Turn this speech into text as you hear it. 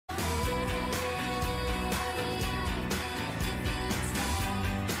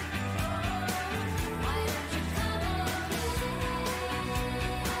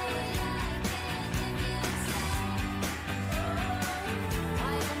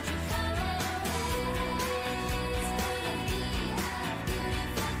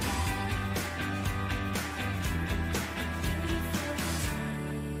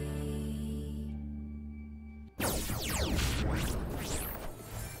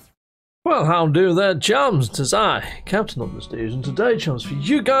Well, how do there, chums? 'Tis I, Captain on the stage, and today, chums, for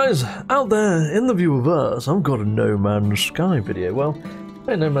you guys out there in the viewerverse, I've got a No Man's Sky video. Well,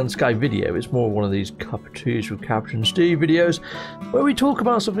 a No Man's Sky video, it's more one of these cup of teas with Captain Steve videos, where we talk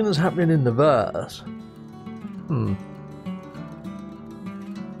about something that's happening in the verse.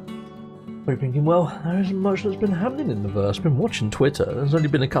 We're thinking, well, there isn't much that's been happening in the verse. I've been watching Twitter, there's only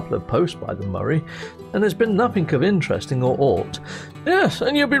been a couple of posts by the Murray, and there's been nothing of interesting or aught. Yes,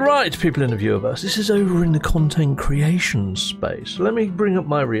 and you'll be right, people in the viewerverse, this is over in the content creation space. Let me bring up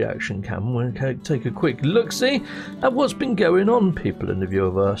my reaction cam and take a quick look-see at what's been going on, people in the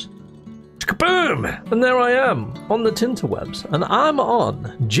viewerverse. Kaboom! And there I am, on the Tinterwebs, and I'm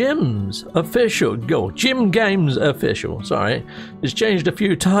on Jim's official, Jim Games official, sorry. It's changed a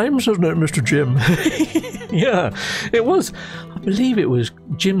few times, hasn't it, Mr. Jim? Yeah, it was, I believe it was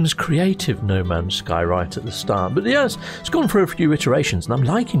Jim's creative No Man's Sky right at the start, but yes, it's gone through a few iterations, and I'm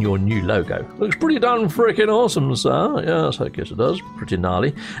liking your new logo. Looks pretty darn freaking awesome, sir. Yes, I guess it does, pretty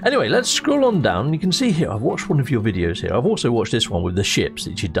gnarly. Anyway, let's scroll on down, you can see here, I've watched one of your videos here. I've also watched this one with the ships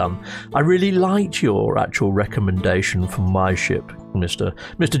that you've done. I really liked your actual recommendation for my ship,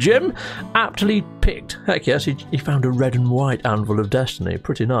 Mr. Jim. Aptly picked. Heck yes, he found a red and white Anvil of Destiny.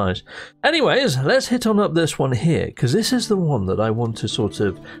 Pretty nice. Anyways, let's hit on up this one here, because this is the one that I want to sort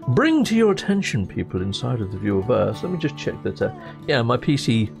of bring to your attention, people inside of the viewerverse. Let me just check that, yeah, my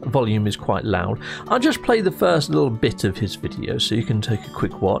PC volume is quite loud. I'll just play the first little bit of his video so you can take a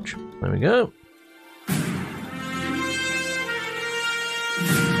quick watch. There we go.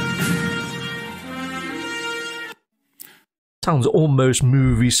 Sounds almost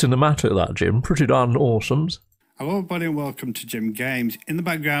movie cinematic, that, Jim. Pretty darn awesome. Hello everybody and welcome to Jim Games. In the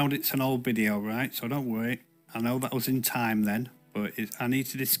background it's an old video, right? So don't worry. I know that was in time then, but I need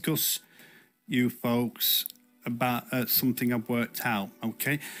to discuss you folks about something I've worked out,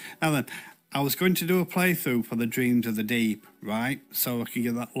 okay? Now then, I was going to do a playthrough for the Dreams of the Deep, right? So I could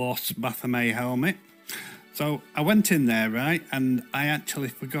get that lost Baphomet helmet. So I went in there, right, and I actually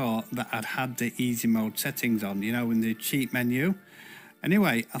forgot that I'd had the easy mode settings on, you know, in the cheat menu.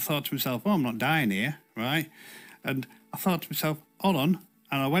 Anyway, I thought to myself, oh, I'm not dying here, right? And I thought to myself, hold on.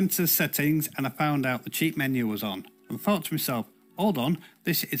 And I went to the settings and I found out the cheat menu was on. And I thought to myself, hold on,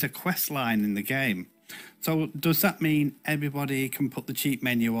 this is a quest line in the game. So does that mean everybody can put the cheat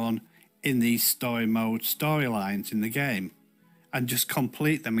menu on in these story mode storylines in the game? And just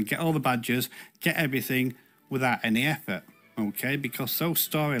complete them and get all the badges, get everything without any effort, okay? Because those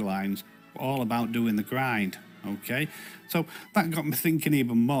storylines were all about doing the grind, okay? So that got me thinking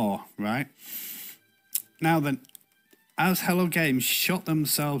even more, right? Now then, as Hello Games shot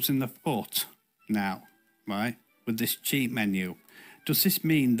themselves in the foot now, right, with this cheat menu, does this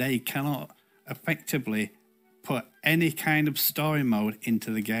mean they cannot effectively put any kind of story mode into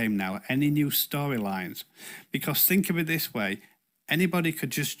the game now, any new storylines? Because think of it this way, anybody could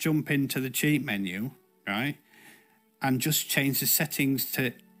just jump into the cheat menu, right, and just change the settings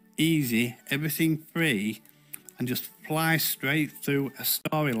to easy, everything free, and just fly straight through a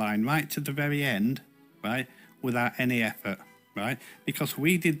storyline right to the very end, right, without any effort, right? Because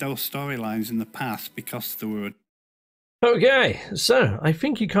we did those storylines in the past because there were... Okay, so I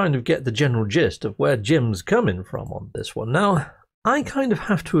think you kind of get the general gist of where Jim's coming from on this one. Now, I kind of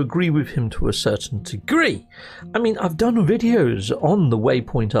have to agree with him to a certain degree. I mean, I've done videos on the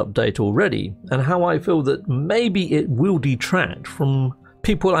Waypoint update already, and how I feel that maybe it will detract from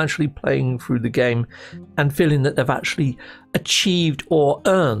people actually playing through the game and feeling that they've actually achieved or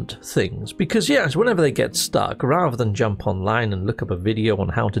earned things. Because yes, whenever they get stuck, rather than jump online and look up a video on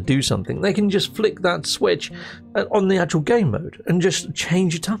how to do something, they can just flick that switch on the actual game mode and just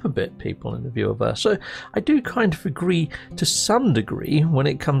change it up a bit, people in the viewerverse. So I do kind of agree to some degree when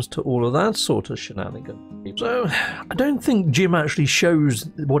it comes to all of that sort of shenanigans. So I don't think Jim actually shows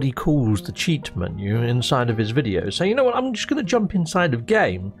what he calls the cheat menu inside of his video. So you know what, I'm just going to jump inside of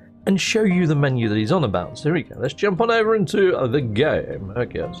game and show you the menu that he's on about. So here we go, let's jump on over into the game, I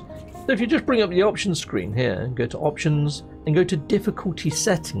guess. So if you just bring up the options screen here, and go to options, and go to difficulty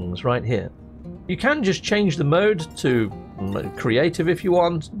settings right here. You can just change the mode to creative if you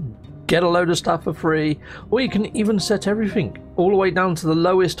want, get a load of stuff for free, or you can even set everything all the way down to the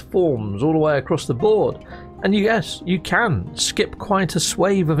lowest forms, all the way across the board. And yes, you can skip quite a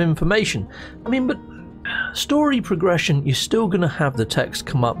swathe of information. I mean, but story progression, you're still going to have the text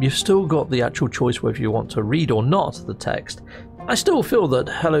come up. You've still got the actual choice whether you want to read or not the text. I still feel that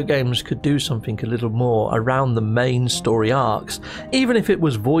Hello Games could do something a little more around the main story arcs, even if it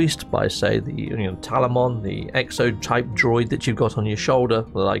was voiced by, say, the Talamon, the Exo type droid that you've got on your shoulder,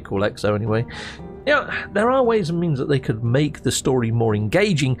 that I call Exo anyway. Yeah, there are ways and means that they could make the story more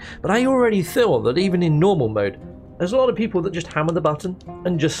engaging, but I already thought that even in normal mode, there's a lot of people that just hammer the button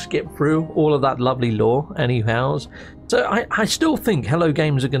and just skip through all of that lovely lore anyhows. So I still think Hello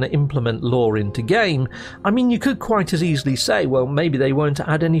Games are going to implement lore into game. I mean, you could quite as easily say, well, maybe they won't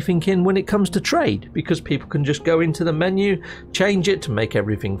add anything in when it comes to trade, because people can just go into the menu, change it to make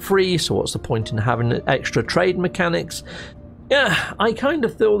everything free, so what's the point in having extra trade mechanics? Yeah, I kind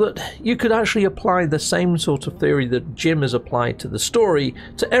of feel that you could actually apply the same sort of theory that Jim has applied to the story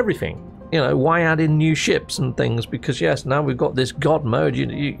to everything. You know, why add in new ships and things? Because yes, now we've got this God mode.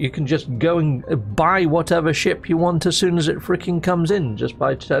 You can just go and buy whatever ship you want as soon as it freaking comes in, just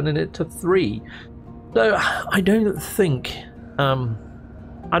by turning it to 3. So I don't think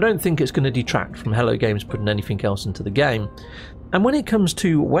it's going to detract from Hello Games putting anything else into the game. And when it comes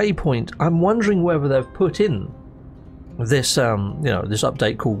to Waypoint, I'm wondering whether they've put in this this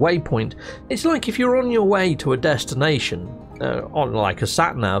update called Waypoint. It's like if you're on your way to a destination on like a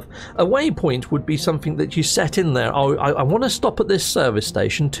sat nav, a waypoint would be something that you set in there. Oh, I want to stop at this service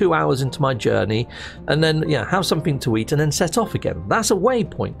station 2 hours into my journey, and then have something to eat and then set off again. That's a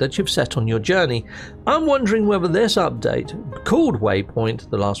waypoint that you've set on your journey. I'm wondering whether this update called Waypoint,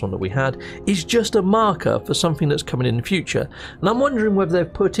 the last one that we had, is just a marker for something that's coming in the future. And I'm wondering whether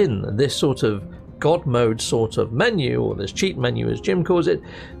they've put in this sort of God mode sort of menu, or this cheat menu as Jim calls it,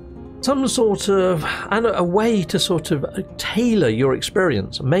 some sort of a way to sort of tailor your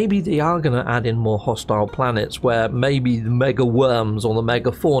experience. Maybe they are going to add in more hostile planets where maybe the mega worms or the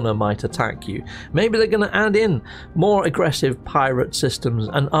mega fauna might attack you. Maybe they're going to add in more aggressive pirate systems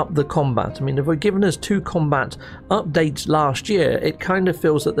and up the combat. I mean, if they're giving us 2 combat updates last year, it kind of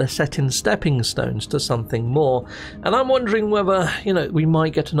feels that they're setting stepping stones to something more. And I'm wondering whether, we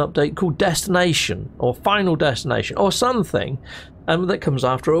might get an update called Destination or Final Destination or something. And that comes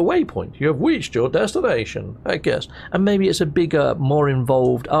after a waypoint. You have reached your destination, I guess. And maybe it's a bigger, more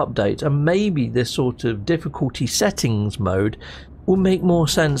involved update. And maybe this sort of difficulty settings mode will make more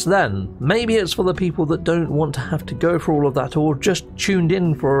sense then. Maybe it's for the people that don't want to have to go for all of that, or just tuned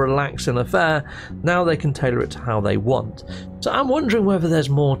in for a relaxing affair. Now they can tailor it to how they want. So I'm wondering whether there's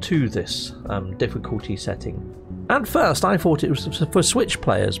more to this difficulty setting. At first I thought it was for Switch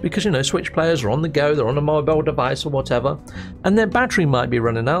players, because Switch players are on the go, they're on a mobile device or whatever, and their battery might be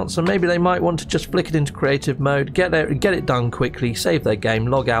running out, so maybe they might want to just flick it into creative mode, get it done quickly, save their game,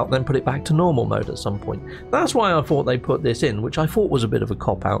 log out, then put it back to normal mode at some point. That's why I thought they put this in, which I thought was a bit of a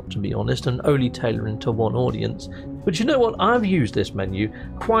cop-out, to be honest, and only tailoring to one audience. But you know what, I've used this menu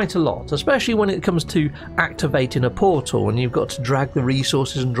quite a lot, especially when it comes to activating a portal and you've got to drag the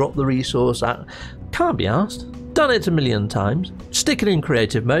resources and drop the resource out. Can't be asked. Done it a million times. Stick it in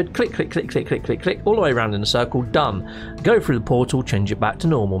creative mode, click, click, click, click, click, click, click, all the way around in a circle, done. Go through the portal, change it back to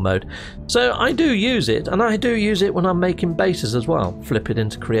normal mode. So I do use it, and I do use it when I'm making bases as well. Flip it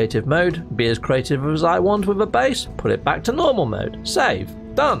into creative mode, be as creative as I want with a base, put it back to normal mode, save.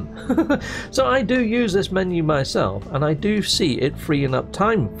 Done. So I do use this menu myself, and I do see it freeing up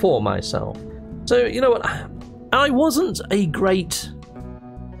time for myself. So you know what, I wasn't a great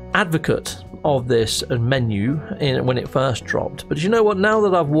advocate of this menu when it first dropped, but you know what, now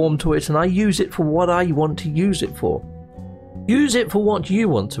that I've warmed to it and I use it for what I want to use it for. Use it for what you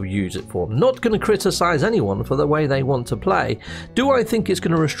want to use it for. I'm not going to criticize anyone for the way they want to play. Do I think it's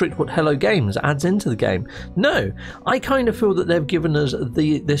going to restrict what Hello Games adds into the game? No. I kind of feel that they've given us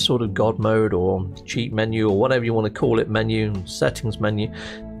this sort of God mode or cheat menu or whatever you want to call it, menu, settings menu,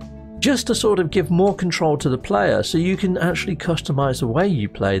 just to sort of give more control to the player so you can actually customize the way you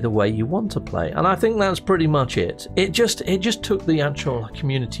play the way you want to play. And I think that's pretty much it. It just took the actual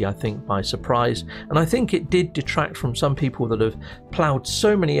community, I think, by surprise, and I think it did detract from some people that have plowed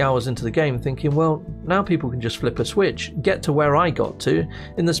so many hours into the game thinking, well, now people can just flip a switch, get to where I got to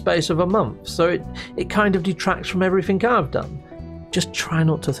in the space of a month. So it kind of detracts from everything I've done. Just try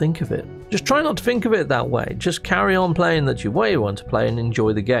not to think of it. Just try not to think of it that way. Just carry on playing that way you want to play and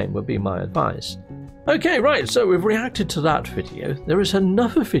enjoy the game would be my advice. Okay, right, so we've reacted to that video. There is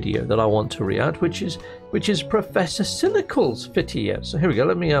another video that I want to react, which is Professor Cynical's video. So here we go.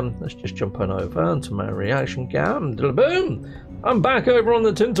 Let's just jump on over onto my reaction cam. Boom! I'm back over on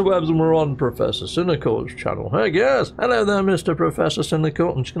the Tinterwebs and we're on Professor Cynical's channel. Hey guys, hello there, Mr. Professor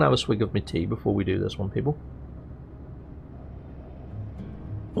Cynical. I'm just gonna have a swig of my tea before we do this one, people.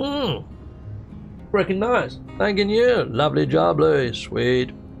 Freaking nice. Thanking you. Lovely job, Louis.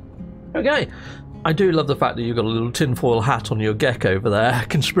 Sweet. Okay. I do love the fact that you've got a little tinfoil hat on your gecko over there.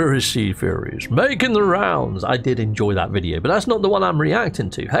 Conspiracy theories. Making the rounds. I did enjoy that video, but that's not the one I'm reacting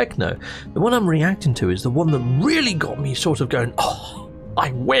to. Heck no. The one I'm reacting to is the one that really got me sort of going, oh,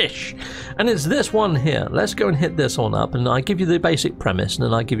 I wish. And it's this one here. Let's go and hit this one up, and I give you the basic premise, and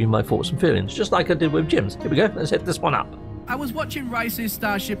then I give you my thoughts and feelings, just like I did with Jim's. Here we go. Let's hit this one up. I was watching Rice's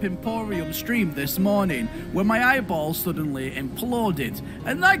Starship Emporium stream this morning when my eyeballs suddenly imploded,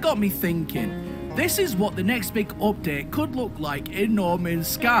 and that got me thinking, this is what the next big update could look like in No Man's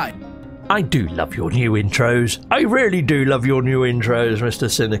Sky. I do love your new intros. I really do love your new intros, Mr.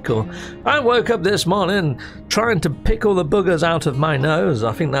 Cynical. I woke up this morning trying to pick all the boogers out of my nose.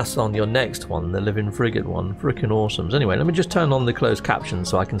 I think that's on your next one, the Living Frigate one. Frickin' awesome. Anyway, let me just turn on the closed captions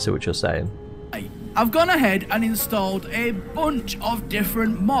so I can see what you're saying. I've gone ahead and installed a bunch of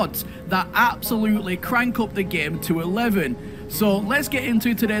different mods that absolutely crank up the game to 11. So let's get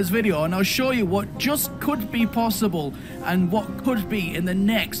into today's video, and I'll show you what just could be possible and what could be in the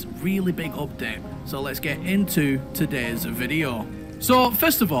next really big update. So let's get into today's video. So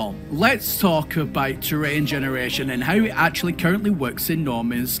first of all, let's talk about terrain generation and how it actually currently works in No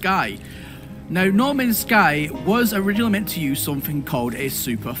Man's Sky. Now, No Man's Sky was originally meant to use something called a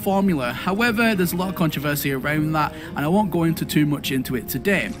super formula. However, there's a lot of controversy around that, and I won't go into too much into it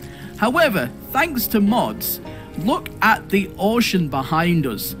today. However, thanks to mods, look at the ocean behind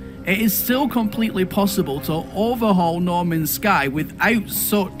us. It is still completely possible to overhaul No Man's Sky without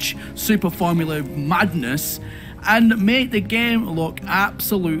such super formula madness and make the game look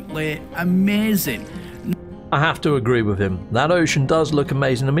absolutely amazing. I have to agree with him. That ocean does look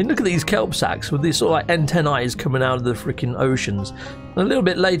amazing. I mean, look at these kelp sacks with these sort of like antennae coming out of the freaking oceans. And a little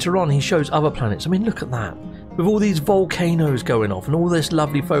bit later on, he shows other planets. I mean, look at that. With all these volcanoes going off and all this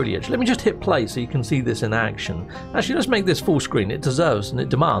lovely foliage. Let me just hit play so you can see this in action. Actually, let's make this full screen. It deserves and it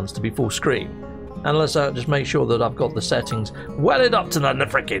demands to be full screen. And let's just make sure that I've got the settings well up to the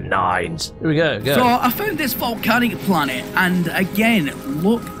freaking nines. Here we go. So I found this volcanic planet, and again,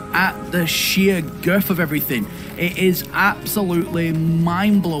 look at the sheer girth of everything. It is absolutely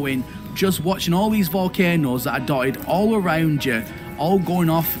mind-blowing just watching all these volcanoes that are dotted all around you, all going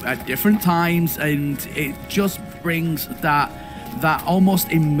off at different times, and it just brings that almost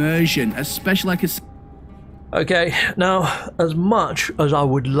immersion, especially like a... Okay, now, as much as I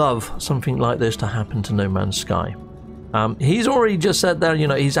would love something like this to happen to No Man's Sky, he's already just said there, you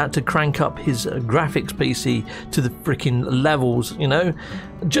know, he's had to crank up his graphics PC to the freaking levels, you know,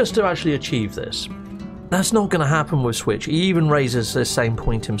 just to actually achieve this. That's not going to happen with Switch. He even raises the same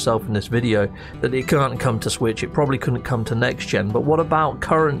point himself in this video, that it can't come to Switch, it probably couldn't come to next gen, but what about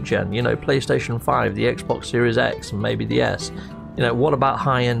current gen, you know, PlayStation 5, the Xbox Series X, and maybe the S? You know, what about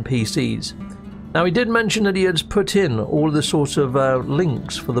high-end PCs? Now, he did mention that he had put in all the sorts of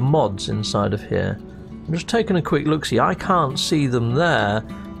links for the mods inside of here. I'm just taking a quick look. See, I can't see them there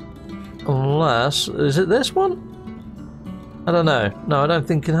unless... Is it this one? I don't know. No, I don't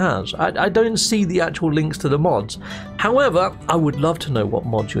think it has. I don't see the actual links to the mods. However, I would love to know what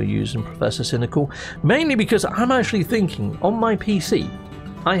mods you're using, Professor Cynical. Mainly because I'm actually thinking, on my PC,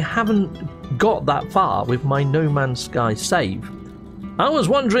 I haven't got that far with my No Man's Sky save. I was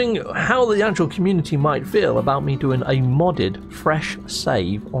wondering how the actual community might feel about me doing a modded, fresh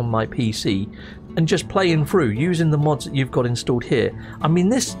save on my PC and just playing through using the mods that you've got installed here. I mean,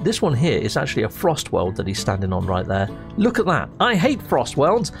 this one here is actually a frost world that he's standing on right there. Look at that. I hate frost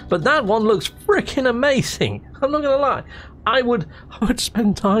worlds, but that one looks freaking amazing. I'm not gonna lie. I would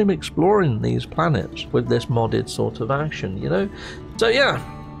spend time exploring these planets with this modded sort of action, you know? So yeah.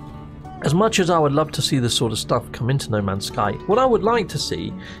 As much as I would love to see this sort of stuff come into No Man's Sky, what I would like to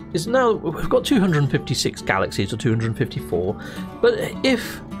see is, now we've got 256 galaxies or 254, but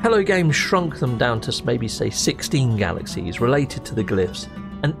if Hello Games shrunk them down to maybe say 16 galaxies related to the glyphs,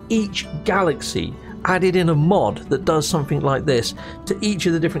 and each galaxy added in a mod that does something like this to each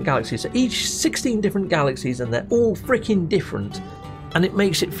of the different galaxies, so each 16 different galaxies, and they're all freaking different, and it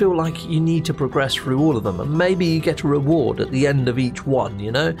makes it feel like you need to progress through all of them, and maybe you get a reward at the end of each one,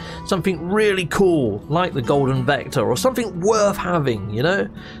 you know? Something really cool, like the Golden Vector, or something worth having, you know?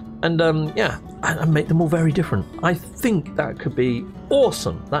 And yeah, and make them all very different. I think that could be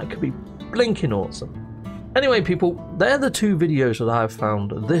awesome. That could be blinking awesome. Anyway, people, they're the two videos that I've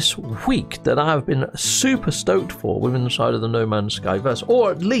found this week that I've been super stoked for within the side of the No Man's Sky verse,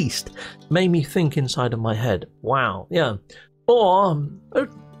 or at least made me think inside of my head, wow, yeah. Or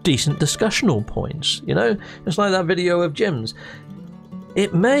decent discussional points, you know? It's like that video of Jim's.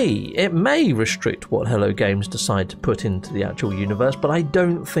 It may restrict what Hello Games decide to put into the actual universe, but I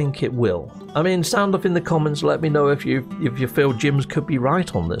don't think it will. I mean, sound off in the comments, let me know if you feel Jim's could be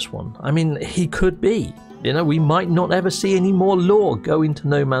right on this one. I mean, he could be. You know, we might not ever see any more lore go into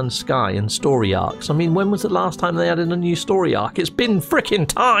No Man's Sky and story arcs. I mean, when was the last time they added a new story arc? It's been frickin'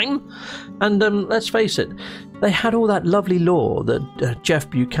 time! And let's face it, they had all that lovely lore that Jeff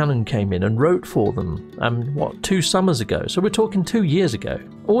Buchanan came in and wrote for them, 2 summers ago? So we're talking 2 years ago.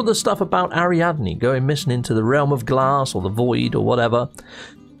 All the stuff about Ariadne going missing into the realm of glass or the void or whatever.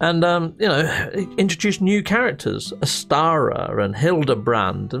 And, you know, introduced new characters, Astara and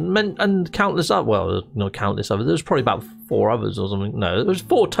Hildebrand and countless others. Well, not countless others. There was probably about 4 others or something. No, there was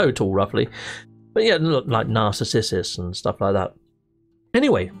 4 total, roughly. But yeah, like Narcissus and stuff like that.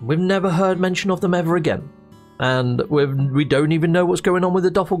 Anyway, we've never heard mention of them ever again. And we don't even know what's going on with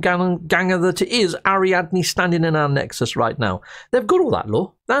the doppelganger that is Ariadne standing in our Nexus right now. They've got all that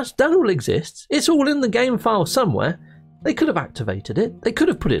lore. That all exists. It's all in the game file somewhere. They could have activated it. They could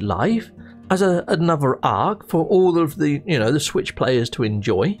have put it live as another arc for all of the, you know, the Switch players to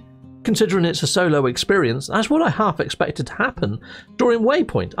enjoy. Considering it's a solo experience, that's what I half expected to happen during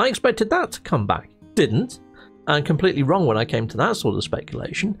Waypoint. I expected that to come back. Didn't. And completely wrong when I came to that sort of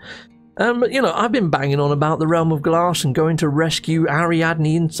speculation. You know, I've been banging on about the Realm of Glass and going to rescue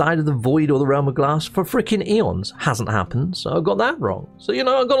Ariadne inside of the Void or the Realm of Glass for freaking eons. Hasn't happened, so I got that wrong. So, you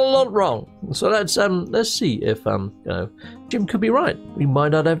know, I got a lot wrong. So let's see if, you know, Jim could be right. We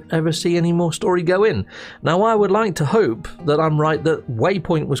might not ever see any more story go in. Now, I would like to hope that I'm right, that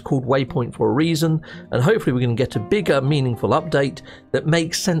Waypoint was called Waypoint for a reason, and hopefully we're going to get a bigger, meaningful update that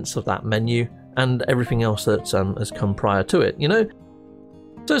makes sense of that menu and everything else that has come prior to it, you know?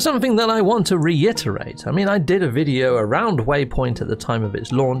 So something that I want to reiterate. I mean, I did a video around Waypoint at the time of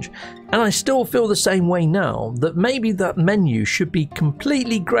its launch, and I still feel the same way now, that maybe that menu should be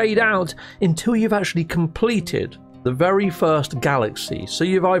completely grayed out until you've actually completed the very first galaxy. So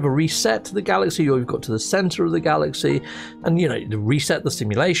you've either reset the galaxy or you've got to the center of the galaxy and, you know, reset the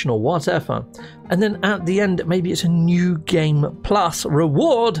simulation or whatever. And then at the end, maybe it's a new game plus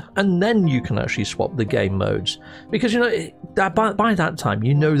reward, and then you can actually swap the game modes. Because, you know, by that time,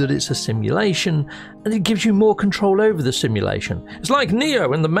 you know that it's a simulation and it gives you more control over the simulation. It's like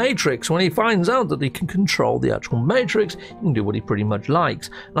Neo in the Matrix. When he finds out that he can control the actual Matrix, he can do what he pretty much likes.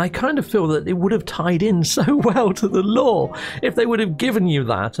 And I kind of feel that it would have tied in so well to the lore if they would have given you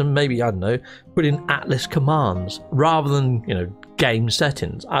that and maybe, I don't know, put in Atlas commands rather than, you know, game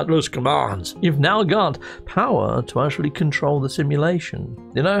settings. Atlas commands. You've now got power to actually control the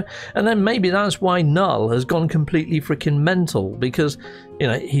simulation, you know? And then maybe that's why Null has gone completely freaking mental, because, you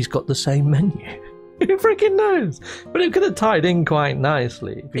know, he's got the same menu. Who freaking knows? But it could have tied in quite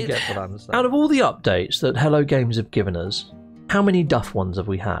nicely, if you get what I'm saying. Out of all the updates that Hello Games have given us, how many duff ones have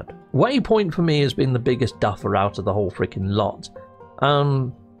we had? Waypoint for me has been the biggest duffer out of the whole freaking lot.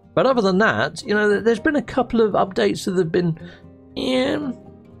 But other than that, you know, there's been a couple of updates that have been, yeah.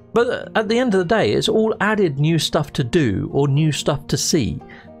 But at the end of the day, it's all added new stuff to do or new stuff to see.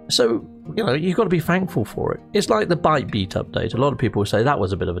 So, you know, you've got to be thankful for it. It's like the Byte Beat update. A lot of people will say that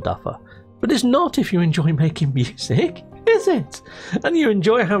was a bit of a duffer. But it's not if you enjoy making music, is it? And you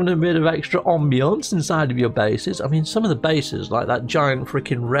enjoy having a bit of extra ambience inside of your bases. I mean, some of the bases, like that giant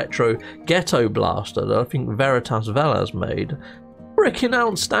freaking retro ghetto blaster that I think Veritas Velas made, freaking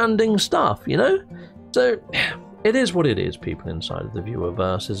outstanding stuff, you know? So, it is what it is, people inside of the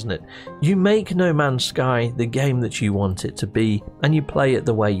viewerverse, isn't it? You make No Man's Sky the game that you want it to be, and you play it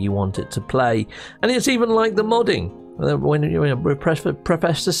the way you want it to play. And it's even like the modding. When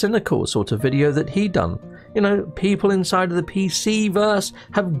Professor Cynical sort of video that he done, you know, people inside of the PC verse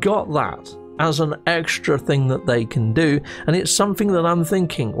have got that as an extra thing that they can do, and it's something that I'm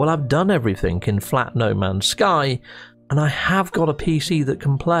thinking, well, I've done everything in flat No Man's Sky, and I have got a PC that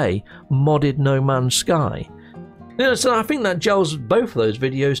can play modded No Man's Sky. You know, so I think that gels both of those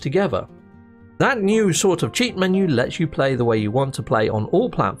videos together. That new sort of cheat menu lets you play the way you want to play on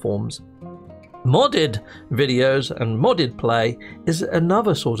all platforms. Modded videos and modded play is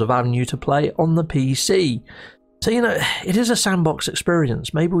another sort of avenue to play on the PC. So, you know, it is a sandbox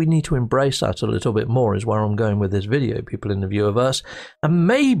experience. Maybe we need to embrace that a little bit more, is where I'm going with this video, people in the viewerverse. And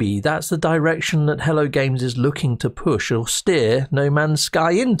maybe that's the direction that Hello Games is looking to push or steer No Man's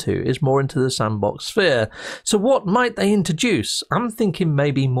Sky into, is more into the sandbox sphere. So what might they introduce? I'm thinking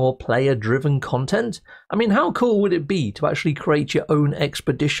maybe more player-driven content. I mean, how cool would it be to actually create your own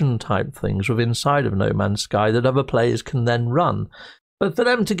expedition type things within inside of No Man's Sky that other players can then run? But for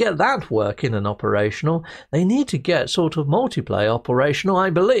them to get that working and operational, they need to get sort of multiplayer operational, I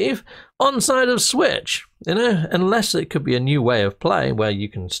believe, on side of Switch. You know, unless it could be a new way of play where you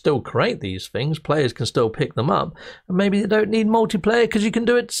can still create these things, players can still pick them up, and maybe they don't need multiplayer because you can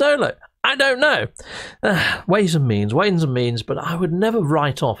do it solo. I don't know. Ways and means, but I would never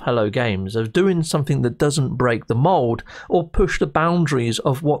write off Hello Games as doing something that doesn't break the mold or push the boundaries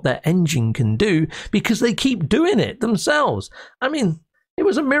of what their engine can do, because they keep doing it themselves. I mean, it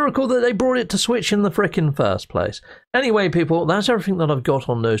was a miracle that they brought it to Switch in the frickin' first place. Anyway, people, that's everything that I've got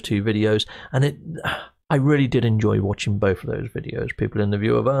on those two videos, and I really did enjoy watching both of those videos, people in the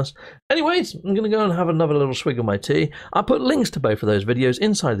viewerverse. Anyways, I'm going to go and have another little swig of my tea. I'll put links to both of those videos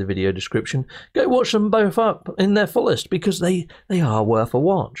inside the video description. Go watch them both up in their fullest, because they are worth a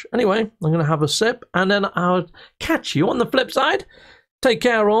watch. Anyway, I'm going to have a sip, and then I'll catch you on the flip side. Take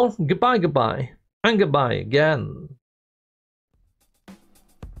care all. Goodbye, and goodbye again.